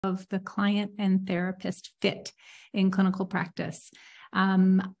of the client and therapist fit in clinical practice.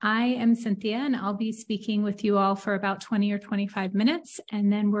 I am Cynthia, and I'll be speaking with you all for about 20 or 25 minutes,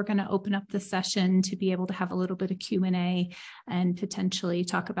 and then we're going to open up the session to be able to have a little bit of Q&A and potentially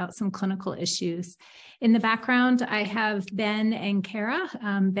talk about some clinical issues. In the background, I have Ben and Kara.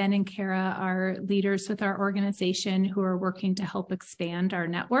 Ben and Kara are leaders with our organization who are working to help expand our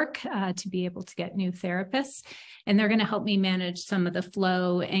network to be able to get new therapists, and they're going to help me manage some of the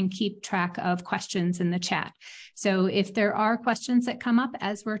flow and keep track of questions in the chat. So if there are questions that come up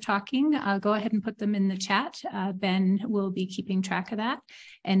as we're talking, go ahead and put them in the chat. Ben will be keeping track of that.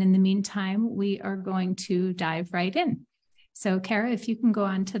 And in the meantime, we are going to dive right in. So Kara, if you can go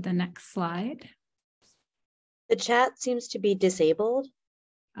on to the next slide. The chat seems to be disabled.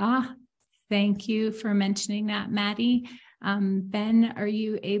 Thank you for mentioning that, Maddie. Ben, are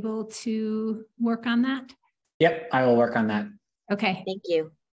you able to work on that? Yep, I will work on that. Okay. Thank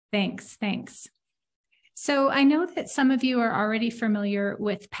you. Thanks. So I know that some of you are already familiar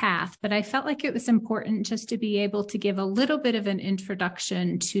with PATH, but I felt like it was important just to be able to give a little bit of an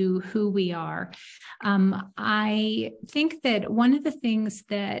introduction to who we are. I think that one of the things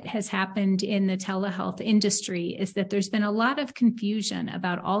that has happened in the telehealth industry is that there's been a lot of confusion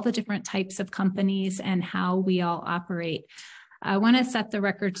about all the different types of companies and how we all operate. I want to set the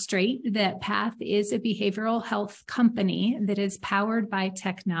record straight that PATH is a behavioral health company that is powered by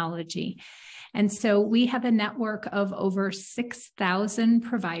technology. And so we have a network of over 6,000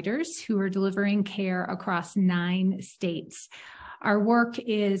 providers who are delivering care across 9 states. Our work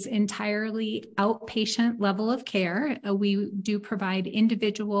is entirely outpatient level of care. We do provide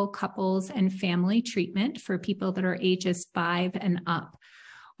individual, couples, and family treatment for people that are ages 5 and up.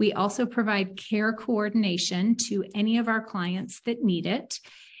 We also provide care coordination to any of our clients that need it.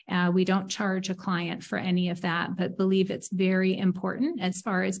 We don't charge a client for any of that, but believe it's very important as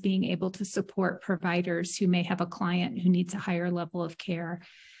far as being able to support providers who may have a client who needs a higher level of care.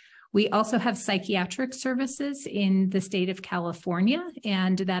 We also have psychiatric services in the state of California,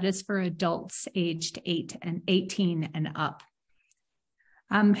 and that is for adults aged 18 and up.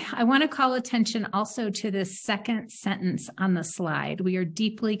 I want to call attention also to the second sentence on the slide. We are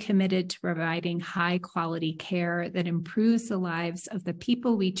deeply committed to providing high quality care that improves the lives of the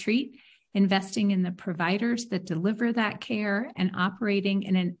people we treat, investing in the providers that deliver that care, and operating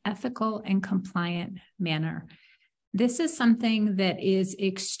in an ethical and compliant manner. This is something that is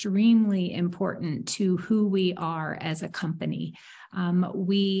extremely important to who we are as a company.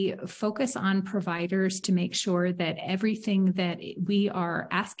 We focus on providers to make sure that everything that we are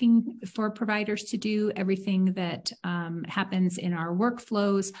asking for providers to do, everything that happens in our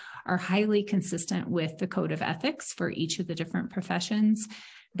workflows are highly consistent with the code of ethics for each of the different professions,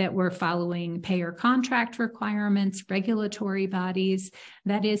 that we're following payer contract requirements, regulatory bodies.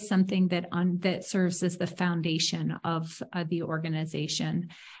 That is something that serves as the foundation of the organization.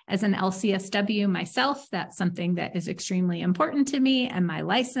 As an LCSW myself, that's something that is extremely important to me and my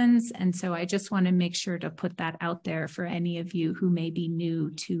license. And so I just want to make sure to put that out there for any of you who may be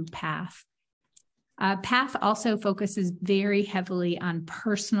new to PATH. PATH also focuses very heavily on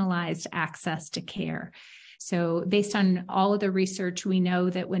personalized access to care. So based on all of the research, we know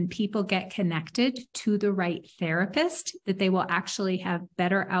that when people get connected to the right therapist, that they will actually have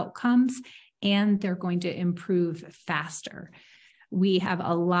better outcomes and they're going to improve faster. We have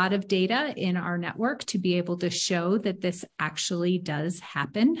a lot of data in our network to be able to show that this actually does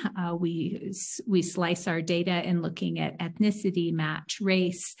happen. We slice our data in looking at ethnicity, match,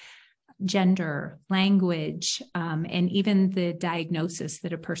 race, gender, language, and even the diagnosis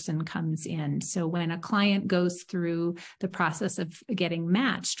that a person comes in. So when a client goes through the process of getting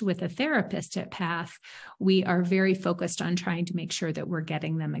matched with a therapist at PATH, we are very focused on trying to make sure that we're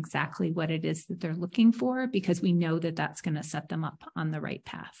getting them exactly what it is that they're looking for, because we know that that's going to set them up on the right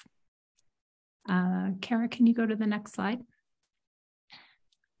path. Kara, can you go to the next slide?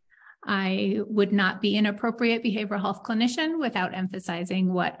 I would not be an appropriate behavioral health clinician without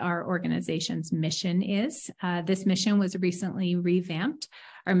emphasizing what our organization's mission is. This mission was recently revamped.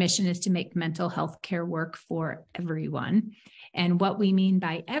 Our mission is to make mental health care work for everyone. And what we mean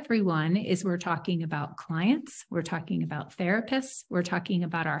by everyone is we're talking about clients, we're talking about therapists, we're talking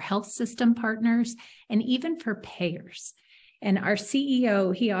about our health system partners, and even for payers. And our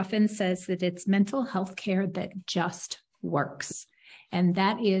CEO, he often says that it's mental health care that just works. And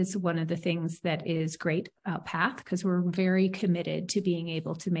that is one of the things that is great about PATH, because we're very committed to being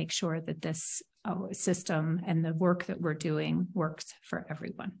able to make sure that this system and the work that we're doing works for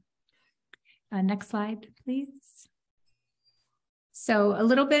everyone. Next slide, please. So a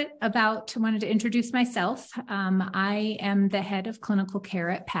little bit wanted to introduce myself. I am the head of clinical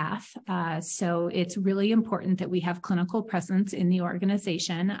care at PATH. So it's really important that we have clinical presence in the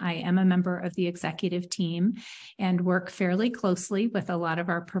organization. I am a member of the executive team and work fairly closely with a lot of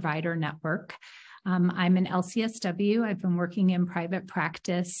our provider network. I'm an LCSW. I've been working in private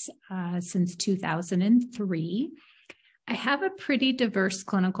practice since 2003. I have a pretty diverse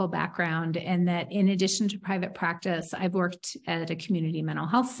clinical background in that in addition to private practice, I've worked at a community mental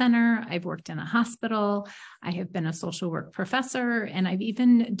health center, I've worked in a hospital, I have been a social work professor, and I've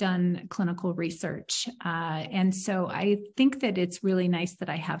even done clinical research. And so I think that it's really nice that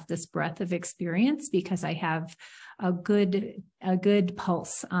I have this breadth of experience because I have a good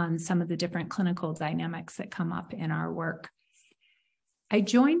pulse on some of the different clinical dynamics that come up in our work. I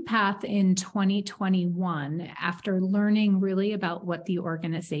joined PATH in 2021 after learning really about what the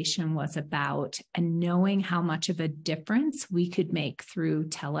organization was about and knowing how much of a difference we could make through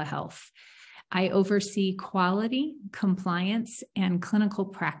telehealth. I oversee quality, compliance, and clinical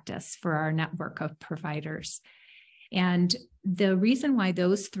practice for our network of providers. And the reason why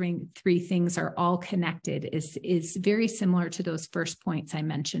those three things are all connected is very similar to those first points I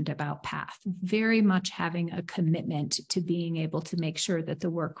mentioned about PATH, very much having a commitment to being able to make sure that the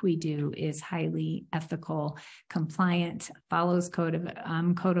work we do is highly ethical, compliant, follows code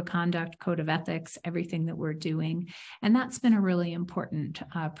of conduct, code of ethics, everything that we're doing. And that's been a really important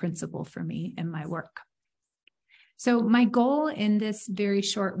principle for me in my work. So my goal in this very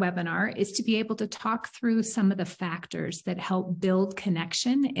short webinar is to be able to talk through some of the factors that help build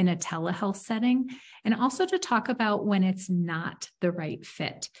connection in a telehealth setting, and also to talk about when it's not the right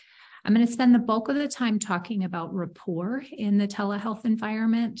fit. I'm going to spend the bulk of the time talking about rapport in the telehealth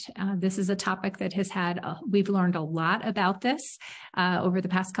environment. This is a topic that we've learned a lot about this over the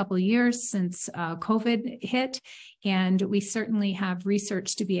past couple of years since COVID hit. And we certainly have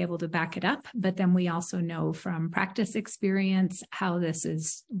research to be able to back it up, but then we also know from practice experience how this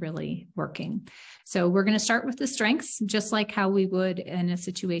is really working. So we're going to start with the strengths, just like how we would in a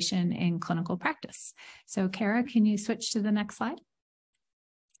situation in clinical practice. So Kara, can you switch to the next slide?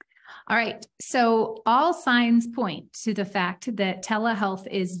 All right, so all signs point to the fact that telehealth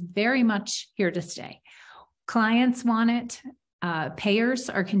is very much here to stay. Clients want it, payers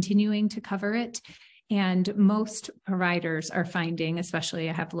are continuing to cover it, and most providers are finding, especially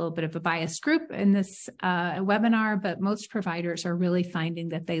I have a little bit of a biased group in this webinar, but most providers are really finding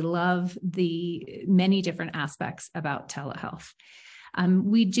that they love the many different aspects about telehealth.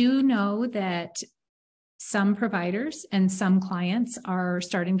 We do know that some providers and some clients are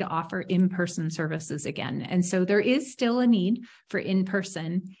starting to offer in-person services again. And so there is still a need for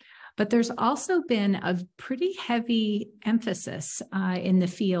in-person, but there's also been a pretty heavy emphasis in the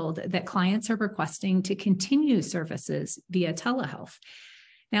field that clients are requesting to continue services via telehealth.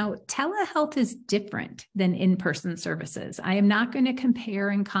 Now, telehealth is different than in-person services. I am not going to compare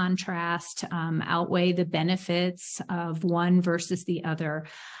and contrast, outweigh the benefits of one versus the other.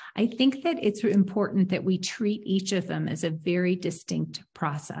 I think that it's important that we treat each of them as a very distinct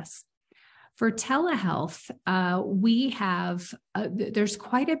process. For telehealth, there's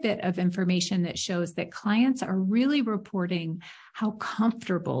quite a bit of information that shows that clients are really reporting how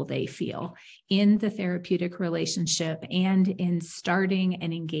comfortable they feel in the therapeutic relationship and in starting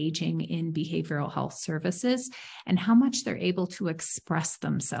and engaging in behavioral health services, and how much they're able to express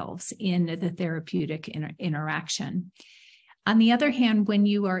themselves in the therapeutic interaction. On the other hand, when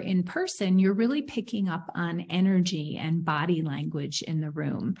you are in person, you're really picking up on energy and body language in the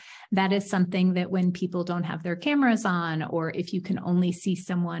room. That is something that when people don't have their cameras on, or if you can only see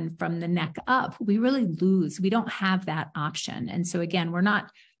someone from the neck up, we really lose. We don't have that option. And so again, we're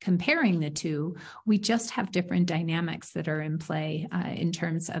not comparing the two. We just have different dynamics that are in play in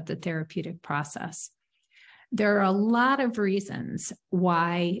terms of the therapeutic process. There are a lot of reasons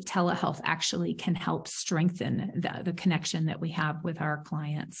why telehealth actually can help strengthen the connection that we have with our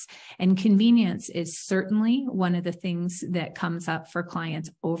clients. And convenience is certainly one of the things that comes up for clients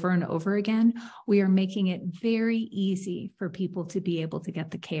over and over again. We are making it very easy for people to be able to get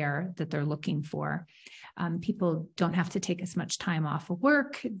the care that they're looking for. People don't have to take as much time off of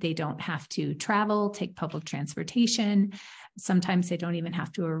work. They don't have to travel, take public transportation. Sometimes they don't even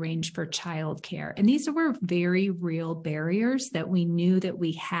have to arrange for childcare. And these were very real barriers that we knew that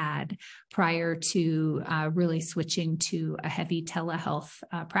we had prior to really switching to a heavy telehealth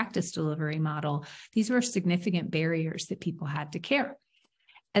practice delivery model. These were significant barriers that people had to care.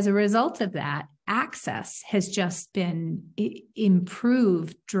 As a result of that, access has just been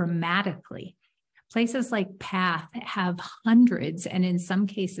improved dramatically. Places like PATH have hundreds and in some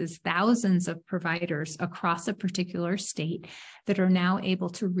cases thousands of providers across a particular state that are now able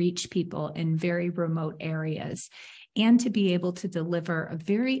to reach people in very remote areas and to be able to deliver a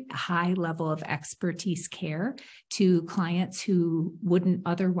very high level of expertise care to clients who wouldn't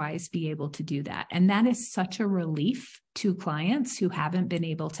otherwise be able to do that. And that is such a relief to clients who haven't been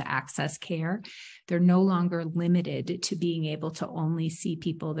able to access care. They're no longer limited to being able to only see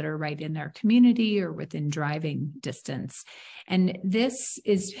people that are right in their community or within driving distance. And this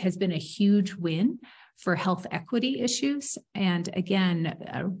has been a huge win for health equity issues. And again,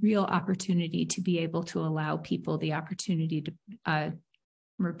 a real opportunity to be able to allow people the opportunity to, I'm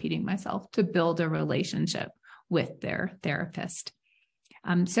repeating myself, to build a relationship with their therapist.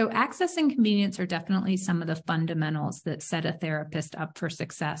 So access and convenience are definitely some of the fundamentals that set a therapist up for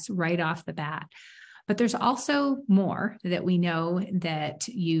success right off the bat. But there's also more that we know that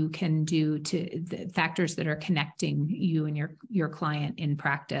you can do to the factors that are connecting you and your client in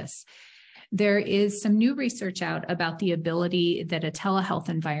practice. There is some new research out about the ability that a telehealth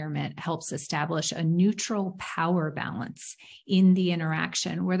environment helps establish a neutral power balance in the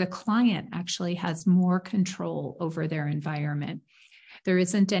interaction where the client actually has more control over their environment. There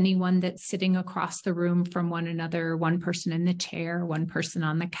isn't anyone that's sitting across the room from one another, one person in the chair, one person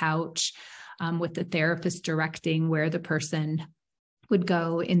on the couch, with the therapist directing where the person would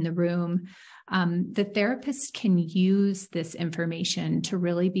go in the room. The therapist can use this information to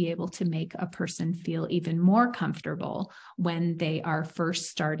really be able to make a person feel even more comfortable when they are first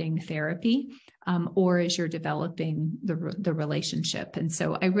starting therapy or as you're developing the relationship. And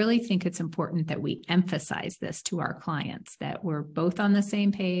so I really think it's important that we emphasize this to our clients, that we're both on the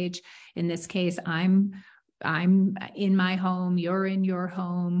same page. In this case, I'm in my home, you're in your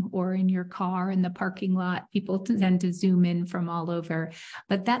home or in your car in the parking lot. People tend to zoom in from all over,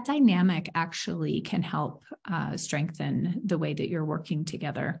 but that dynamic actually can help strengthen the way that you're working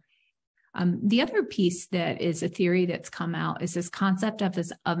together. The other piece that is a theory that's come out is this concept of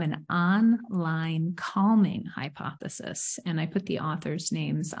an online calming hypothesis. And I put the authors'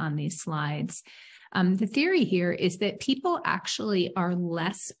 names on these slides. The theory here is that people actually are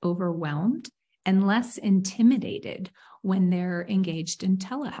less overwhelmed and less intimidated when they're engaged in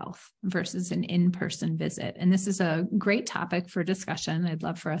telehealth versus an in-person visit. And this is a great topic for discussion. I'd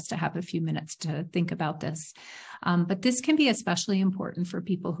love for us to have a few minutes to think about this. But this can be especially important for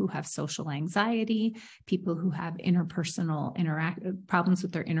people who have social anxiety, people who have interpersonal problems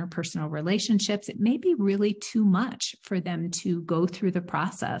with their interpersonal relationships. It may be really too much for them to go through the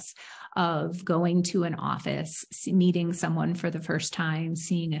process of going to an office, meeting someone for the first time,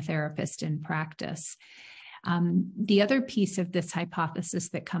 seeing a therapist in practice. The other piece of this hypothesis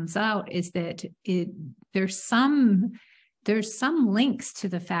that comes out is that there's some links to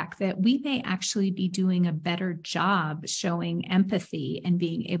the fact that we may actually be doing a better job showing empathy and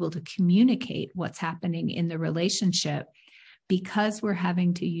being able to communicate what's happening in the relationship because we're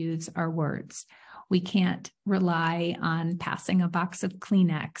having to use our words. We can't rely on passing a box of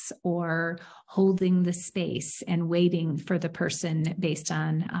Kleenex or holding the space and waiting for the person based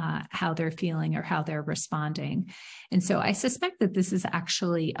on how they're feeling or how they're responding. And so I suspect that this is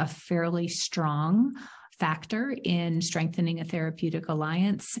actually a fairly strong factor in strengthening a therapeutic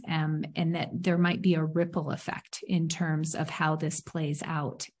alliance, and that there might be a ripple effect in terms of how this plays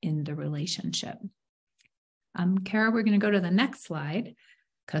out in the relationship. Kara, we're going to go to the next slide,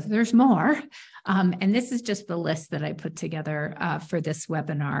 because there's more. And this is just the list that I put together for this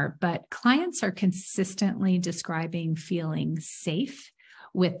webinar. But clients are consistently describing feeling safe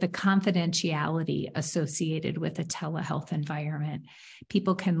with the confidentiality associated with a telehealth environment.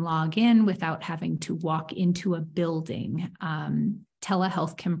 People can log in without having to walk into a building.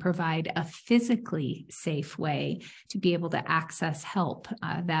 Telehealth can provide a physically safe way to be able to access help.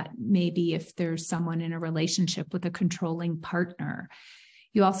 That maybe if there's someone in a relationship with a controlling partner.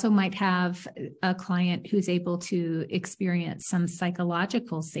 You also might have a client who's able to experience some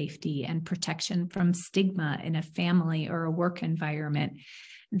psychological safety and protection from stigma in a family or a work environment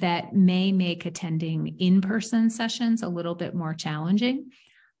that may make attending in-person sessions a little bit more challenging.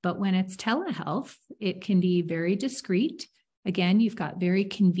 But when it's telehealth, it can be very discreet. Again, you've got very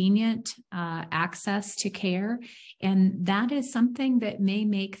convenient access to care, and that is something that may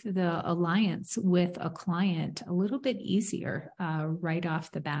make the alliance with a client a little bit easier right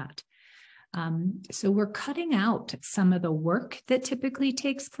off the bat. So we're cutting out some of the work that typically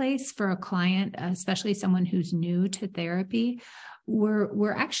takes place for a client, especially someone who's new to therapy.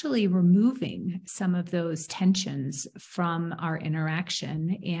 We're actually removing some of those tensions from our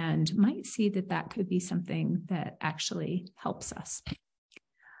interaction and might see that that could be something that actually helps us.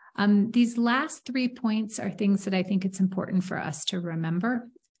 These last 3 points are things that I think it's important for us to remember.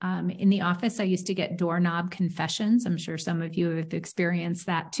 In the office, I used to get doorknob confessions. I'm sure some of you have experienced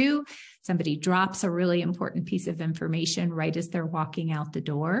that too. Somebody drops a really important piece of information right as they're walking out the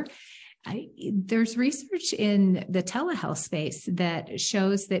door. There's research in the telehealth space that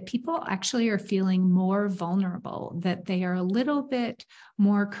shows that people actually are feeling more vulnerable, that they are a little bit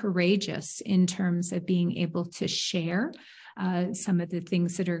more courageous in terms of being able to share some of the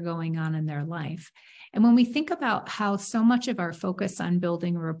things that are going on in their life. And when we think about how so much of our focus on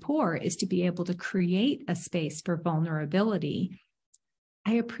building rapport is to be able to create a space for vulnerability,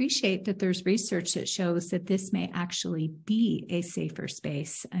 I appreciate that there's research that shows that this may actually be a safer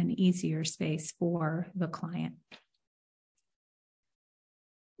space, an easier space for the client.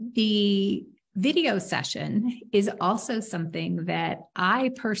 The video session is also something that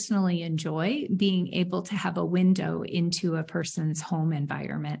I personally enjoy, being able to have a window into a person's home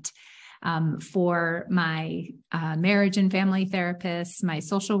environment. For my marriage and family therapists, my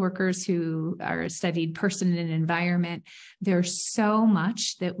social workers who are studied person and environment, there's so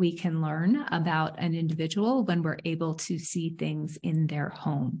much that we can learn about an individual when we're able to see things in their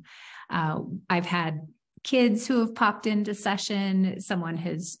home. I've had kids who have popped into session. Someone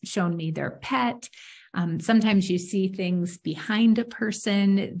has shown me their pet. Sometimes you see things behind a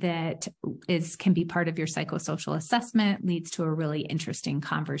person that can be part of your psychosocial assessment, leads to a really interesting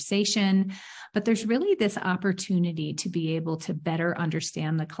conversation. But there's really this opportunity to be able to better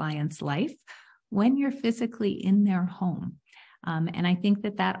understand the client's life when you're physically in their home. And I think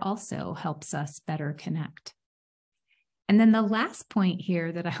that that also helps us better connect. And then the last point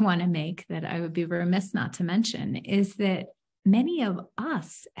here that I want to make that I would be remiss not to mention is that many of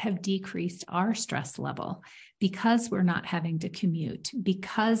us have decreased our stress level because we're not having to commute,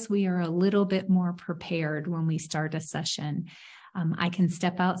 because we are a little bit more prepared when we start a session. I can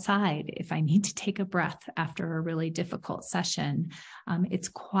step outside if I need to take a breath after a really difficult session. It's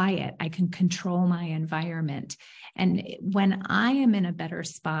quiet. I can control my environment. And when I am in a better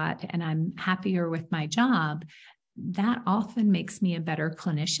spot and I'm happier with my job, that often makes me a better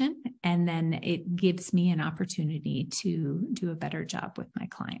clinician, and then it gives me an opportunity to do a better job with my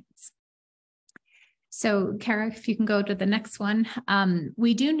clients. So, Kara, if you can go to the next one.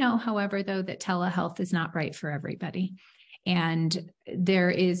 We do know, however, though, that telehealth is not right for everybody. And there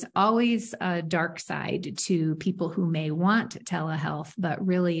is always a dark side to people who may want telehealth, but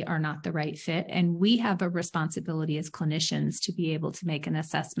really are not the right fit. And we have a responsibility as clinicians to be able to make an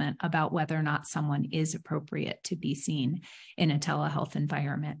assessment about whether or not someone is appropriate to be seen in a telehealth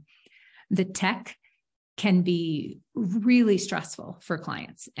environment. The tech can be really stressful for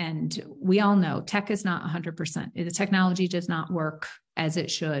clients. And we all know tech is not 100%. The technology does not work as it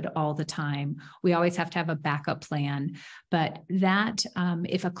should all the time. We always have to have a backup plan. But that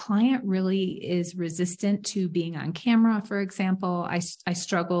if a client really is resistant to being on camera, for example, I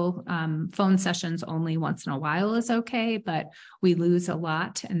struggle. Phone sessions only once in a while is okay, but we lose a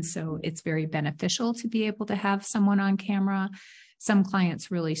lot. And so it's very beneficial to be able to have someone on camera. Some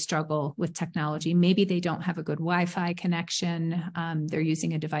clients really struggle with technology. Maybe they don't have a good Wi-Fi connection. They're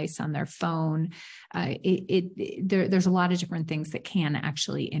using a device on their phone. There's a lot of different things that can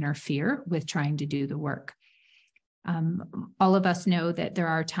actually interfere with trying to do the work. All of us know that there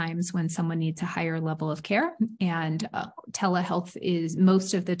are times when someone needs a higher level of care, and telehealth is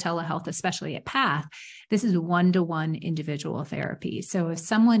most of the telehealth, especially at PATH. This is one-to-one individual therapy. So if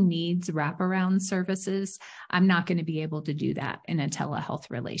someone needs wraparound services, I'm not going to be able to do that in a telehealth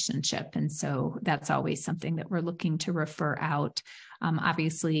relationship. And so that's always something that we're looking to refer out.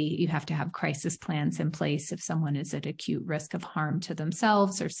 Obviously, you have to have crisis plans in place if someone is at acute risk of harm to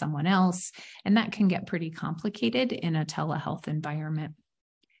themselves or someone else, and that can get pretty complicated in a telehealth environment.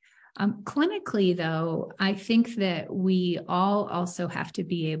 Clinically, though, I think that we all also have to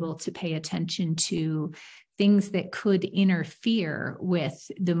be able to pay attention to things that could interfere with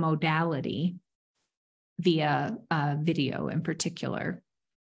the modality via video in particular.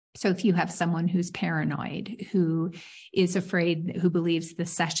 So if you have someone who's paranoid, who is afraid, who believes the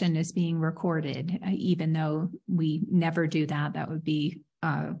session is being recorded, even though we never do that, that would be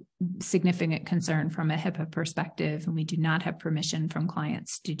a significant concern from a HIPAA perspective, and we do not have permission from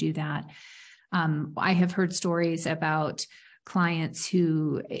clients to do that. I have heard stories about clients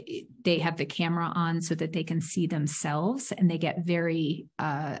who they have the camera on so that they can see themselves, and they get very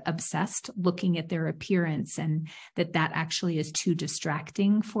obsessed looking at their appearance, and that actually is too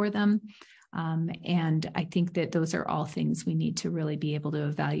distracting for them. And I think that those are all things we need to really be able to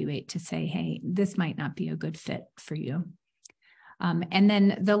evaluate to say, hey, this might not be a good fit for you. And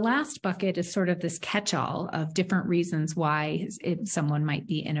then the last bucket is sort of this catch-all of different reasons why someone might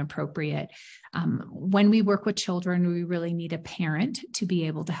be inappropriate. When we work with children, we really need a parent to be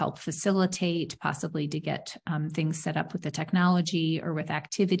able to help facilitate, possibly to get things set up with the technology or with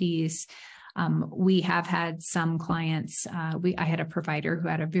activities. We have had some clients, I had a provider who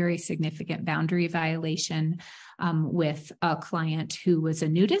had a very significant boundary violation with a client who was a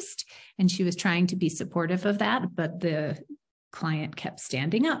nudist, and she was trying to be supportive of that, but the client kept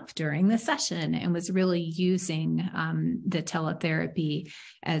standing up during the session and was really using the teletherapy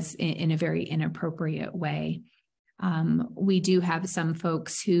as in a very inappropriate way. We do have some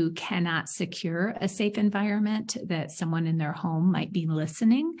folks who cannot secure a safe environment, that someone in their home might be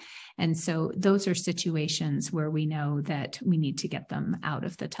listening. And so those are situations where we know that we need to get them out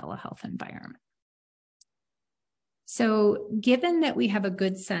of the telehealth environment. So given that we have a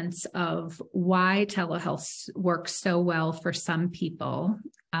good sense of why telehealth works so well for some people,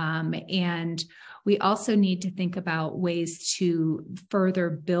 and we also need to think about ways to further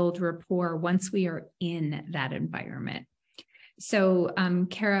build rapport once we are in that environment. So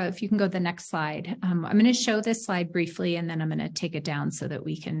Kara, if you can go to the next slide. I'm going to show this slide briefly, and then I'm going to take it down so that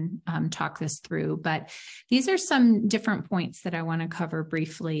we can talk this through. But these are some different points that I want to cover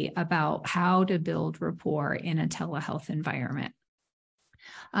briefly about how to build rapport in a telehealth environment.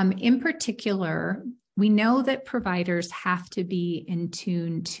 In particular, we know that providers have to be in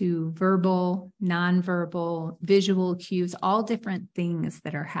tune to verbal, nonverbal, visual cues, all different things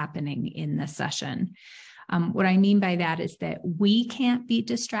that are happening in the session. What I mean by that is that we can't be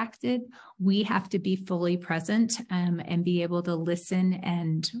distracted. We have to be fully present and be able to listen,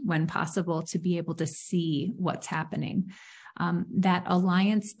 and when possible, to be able to see what's happening. That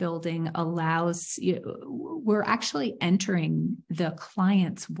alliance building allows, we're actually entering the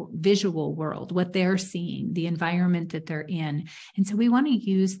client's visual world, what they're seeing, the environment that they're in. And so we want to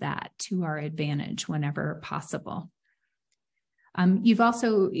use that to our advantage whenever possible.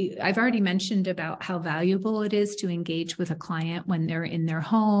 I've already mentioned about how valuable it is to engage with a client when they're in their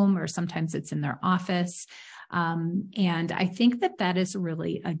home, or sometimes it's in their office. And I think that that is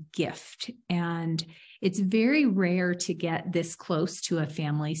really a gift. And it's very rare to get this close to a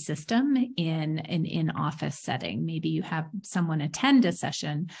family system in an in-office setting. Maybe you have someone attend a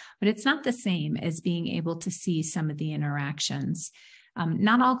session, but it's not the same as being able to see some of the interactions.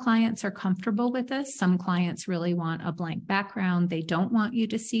 Not all clients are comfortable with this. Some clients really want a blank background. They don't want you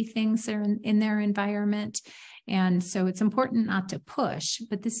to see things in their environment. And so it's important not to push,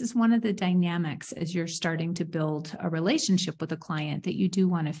 but this is one of the dynamics as you're starting to build a relationship with a client, that you do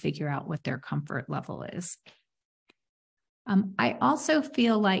want to figure out what their comfort level is. I also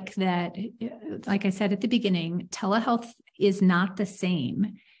feel like that, like I said at the beginning, telehealth is not the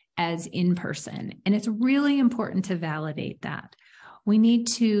same as in person. And it's really important to validate that. We need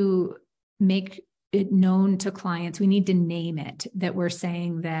to make it known to clients. We need to name it, that we're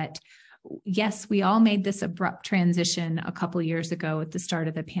saying that, yes, we all made this abrupt transition a couple of years ago at the start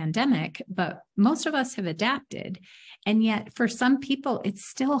of the pandemic, but most of us have adapted. And yet for some people, it's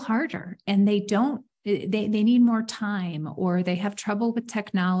still harder, and they need more time, or they have trouble with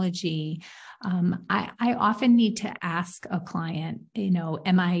technology. I often need to ask a client,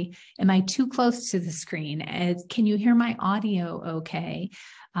 am I too close to the screen? Can you hear my audio okay?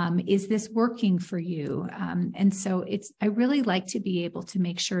 Is this working for you? And so I really like to be able to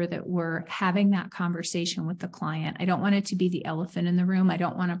make sure that we're having that conversation with the client. I don't want it to be the elephant in the room. I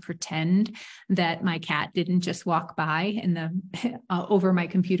don't want to pretend that my cat didn't just walk by over my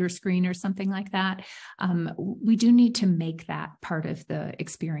computer screen or something like that. We do need to make that part of the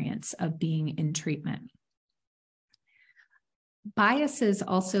experience of being in treatment. Biases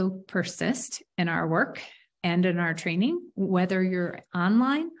also persist in our work and in our training, whether you're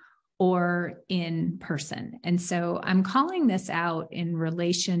online or in person. And so I'm calling this out in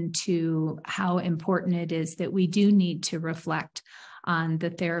relation to how important it is that we do need to reflect on the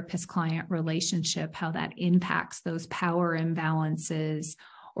therapist-client relationship, how that impacts those power imbalances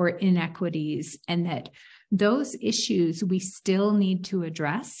or inequities, and that those issues we still need to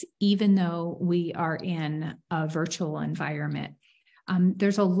address, even though we are in a virtual environment.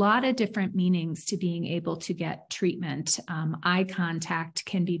 There's a lot of different meanings to being able to get treatment. Eye contact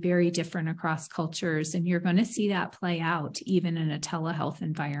can be very different across cultures, and you're going to see that play out even in a telehealth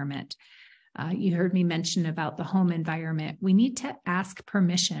environment. You heard me mention about the home environment. We need to ask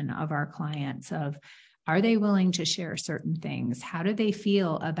permission of our clients of, are they willing to share certain things? How do they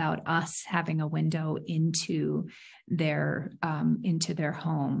feel about us having a window into their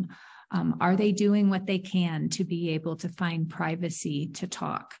home? Are they doing what they can to be able to find privacy to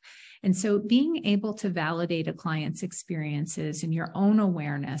talk? And so being able to validate a client's experiences and your own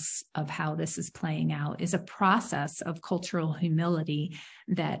awareness of how this is playing out is a process of cultural humility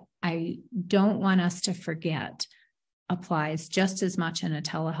that I don't want us to forget applies just as much in a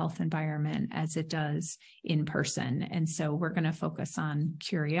telehealth environment as it does in person. And so we're going to focus on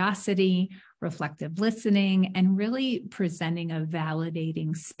curiosity, reflective listening, and really presenting a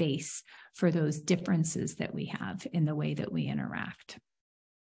validating space for those differences that we have in the way that we interact.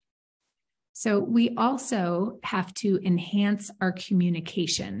 So we also have to enhance our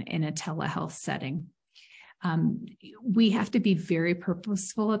communication in a telehealth setting. We have to be very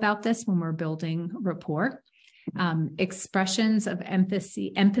purposeful about this when we're building rapport. Expressions of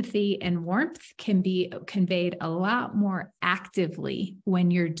empathy and warmth can be conveyed a lot more actively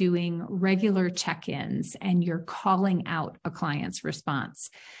when you're doing regular check-ins and you're calling out a client's response.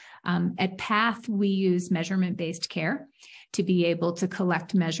 At PATH, we use measurement-based care to be able to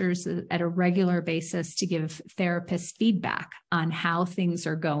collect measures at a regular basis to give therapists feedback on how things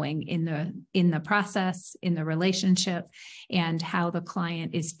are going in the process, in the relationship, and how the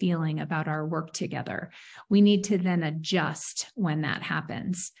client is feeling about our work together. We need to then adjust when that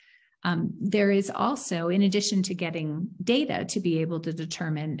happens. There is also, in addition to getting data to be able to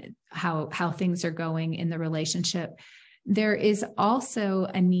determine how things are going in the relationship, there is also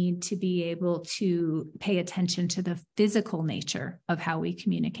a need to be able to pay attention to the physical nature of how we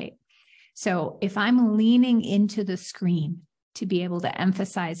communicate. So if I'm leaning into the screen to be able to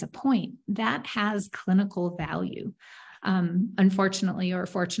emphasize a point, that has clinical value. Unfortunately or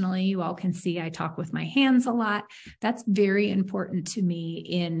fortunately, you all can see I talk with my hands a lot. That's very important to me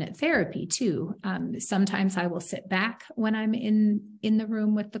in therapy too. Sometimes I will sit back when I'm in the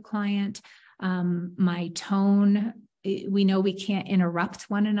room with the client. My tone, we know we can't interrupt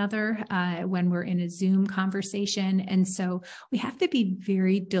one another when we're in a Zoom conversation. And so we have to be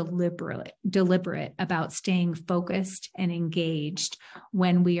very deliberate about staying focused and engaged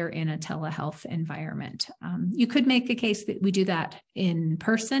when we are in a telehealth environment. You could make a case that we do that in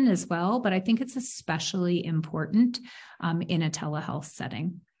person as well, but I think it's especially important in a telehealth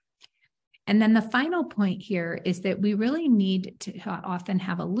setting. And then the final point here is that we really need to often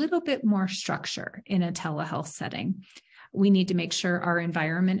have a little bit more structure in a telehealth setting. We need to make sure our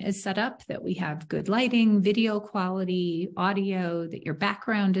environment is set up, that we have good lighting, video quality, audio, that your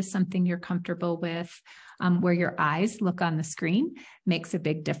background is something you're comfortable with. Where your eyes look on the screen makes a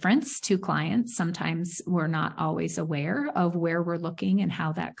big difference to clients. Sometimes we're not always aware of where we're looking and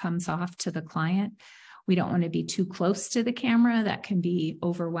how that comes off to the client. We don't want to be too close to the camera. That can be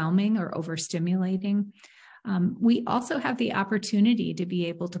overwhelming or overstimulating. We also have the opportunity to be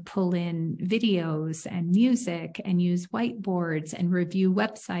able to pull in videos and music and use whiteboards and review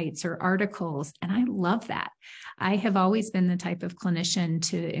websites or articles. And I love that. I have always been the type of clinician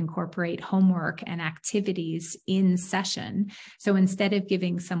to incorporate homework and activities in session. So instead of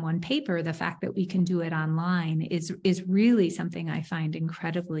giving someone paper, the fact that we can do it online is really something I find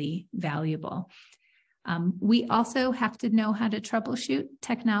incredibly valuable. We also have to know how to troubleshoot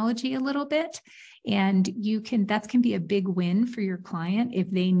technology a little bit, and that can be a big win for your client if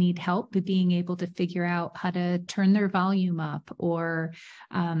they need help with being able to figure out how to turn their volume up or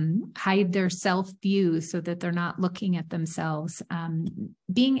hide their self view so that they're not looking at themselves.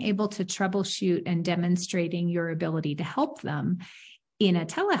 Being able to troubleshoot and demonstrating your ability to help them in a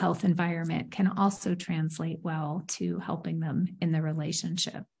telehealth environment can also translate well to helping them in the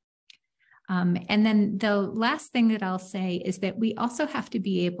relationship. And then the last thing that I'll say is that we also have to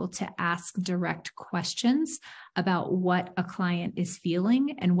be able to ask direct questions about what a client is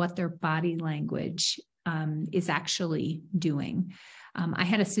feeling and what their body language is actually doing. I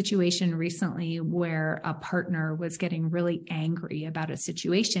had a situation recently where a partner was getting really angry about a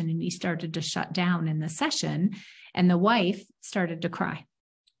situation and he started to shut down in the session and the wife started to cry.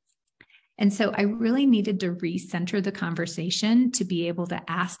 And so I really needed to recenter the conversation to be able to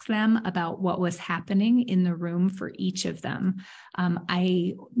ask them about what was happening in the room for each of them.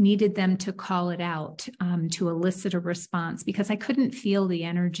 I needed them to call it out to elicit a response because I couldn't feel the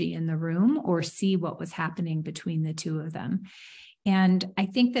energy in the room or see what was happening between the two of them. And I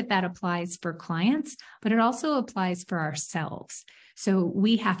think that applies for clients, but it also applies for ourselves. So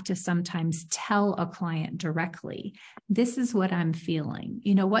we have to sometimes tell a client directly, this is what I'm feeling.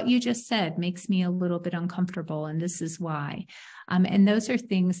 You know, what you just said makes me a little bit uncomfortable, and this is why. And those are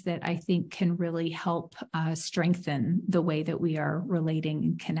things that I think can really help strengthen the way that we are relating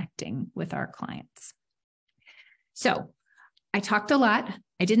and connecting with our clients. So I talked a lot.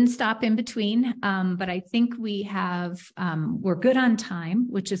 I didn't stop in between, but I think we're good on time,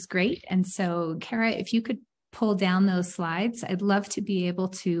 which is great. And so, Kara, if you could pull down those slides, I'd love to be able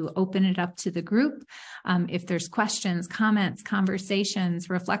to open it up to the group. If there's questions, comments, conversations,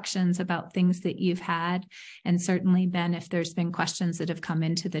 reflections about things that you've had, and certainly, Ben, if there's been questions that have come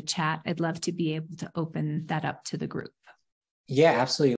into the chat, I'd love to be able to open that up to the group. Yeah, absolutely.